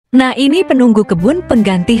Nah, ini penunggu kebun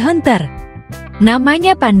pengganti hunter.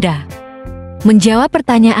 Namanya Panda. Menjawab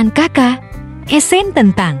pertanyaan kakak, esen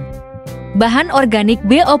tentang bahan organik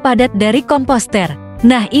BO padat dari komposter.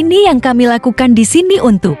 Nah, ini yang kami lakukan di sini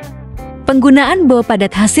untuk penggunaan BO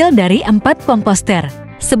padat hasil dari 4 komposter.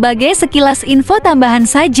 Sebagai sekilas info tambahan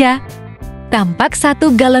saja, tampak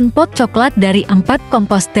 1 galon pot coklat dari 4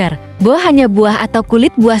 komposter. BO hanya buah atau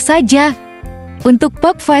kulit buah saja. Untuk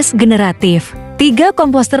pot fast generatif, 3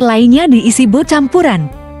 komposter lainnya diisi BO campuran,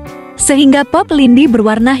 sehingga pot lindi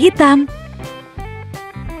berwarna hitam.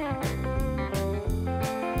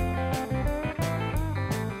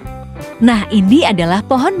 Nah, ini adalah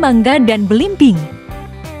pohon mangga dan belimbing.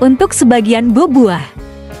 Untuk sebagian buah,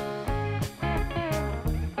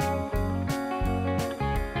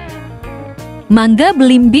 mangga,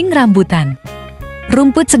 belimbing, rambutan,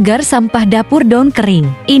 rumput segar, sampah dapur, daun kering.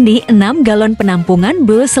 Ini 6 galon penampungan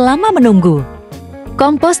BO selama menunggu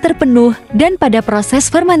komposter penuh dan pada proses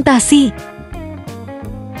fermentasi.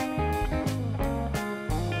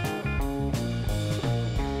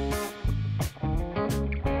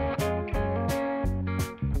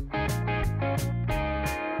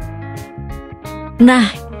 Nah,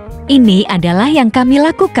 ini adalah yang kami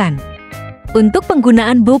lakukan. Untuk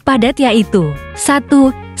penggunaan BO padat yaitu 1.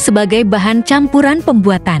 Sebagai bahan campuran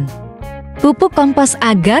pembuatan pupuk kompos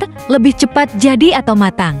agar lebih cepat jadi atau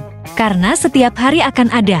matang, karena setiap hari akan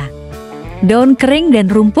ada daun kering dan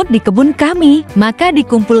rumput di kebun kami, maka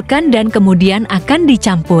dikumpulkan dan kemudian akan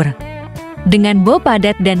dicampur dengan BO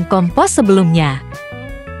padat dan kompos sebelumnya.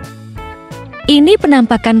 Ini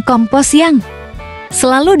penampakan kompos yang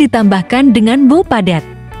selalu ditambahkan dengan BO padat.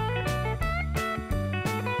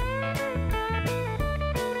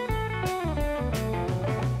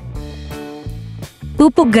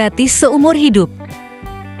 Pupuk gratis seumur hidup.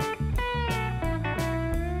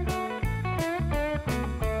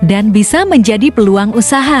 Dan bisa menjadi peluang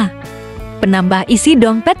usaha. Penambah isi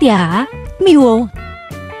dompet ya, miwo.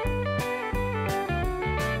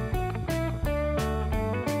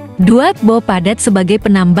 2. BO padat sebagai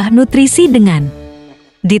penambah nutrisi dengan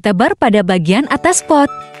ditebar pada bagian atas pot.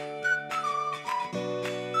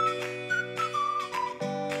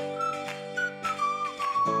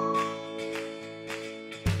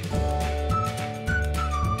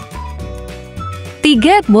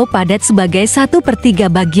 Tiga, BO padat sebagai 1/3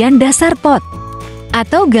 bagian dasar pot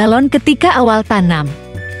atau galon ketika awal tanam.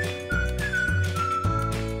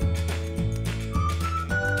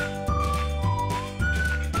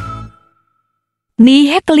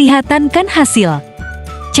 Nih, kelihatan kan hasil?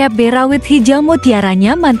 Cabai rawit hijau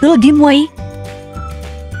mutiaranya mantul gimway.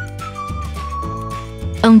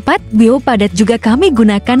 4. BO padat juga kami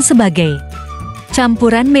gunakan sebagai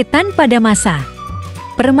campuran metan pada masa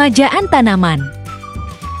peremajaan tanaman.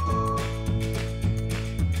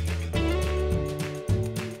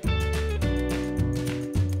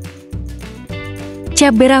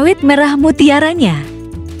 Cabai rawit merah mutiaranya,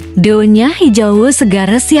 daunnya hijau segar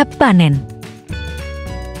siap panen.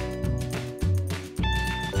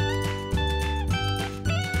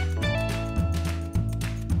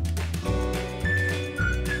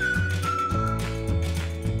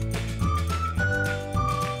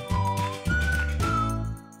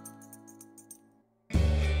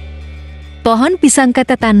 Pohon pisang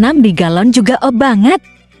kita tanam di galon juga banget.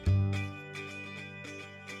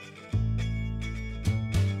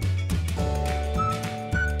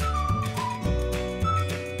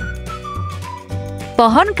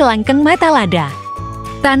 Pohon kelangkeng mata lada.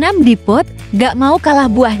 Tanam di pot, gak mau kalah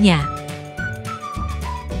buahnya.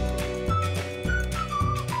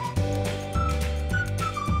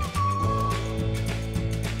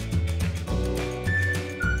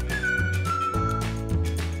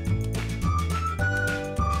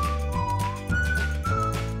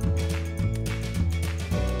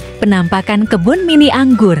 Penampakan kebun mini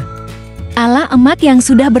anggur ala emak yang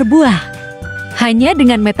sudah berbuah, hanya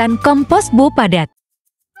dengan metan kompos BO padat.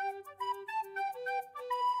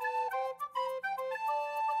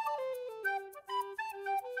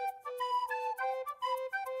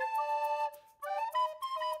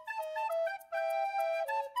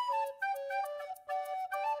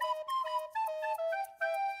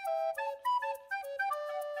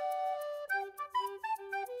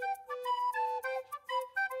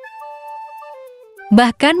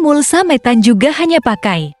 Bahkan mulsa metan juga hanya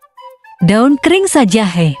pakai daun kering saja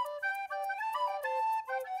he.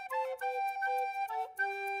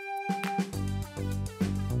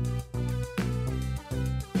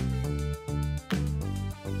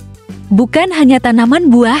 Bukan hanya tanaman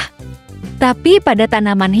buah, tapi pada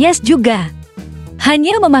tanaman hias juga.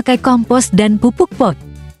 Hanya memakai kompos dan pupuk pot.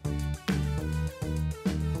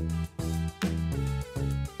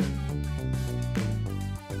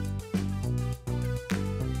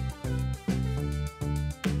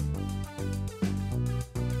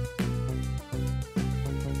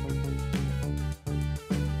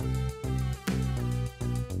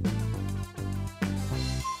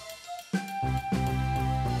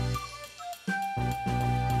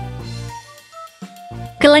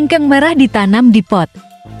 Kelengkeng merah ditanam di pot,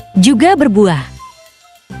 juga berbuah.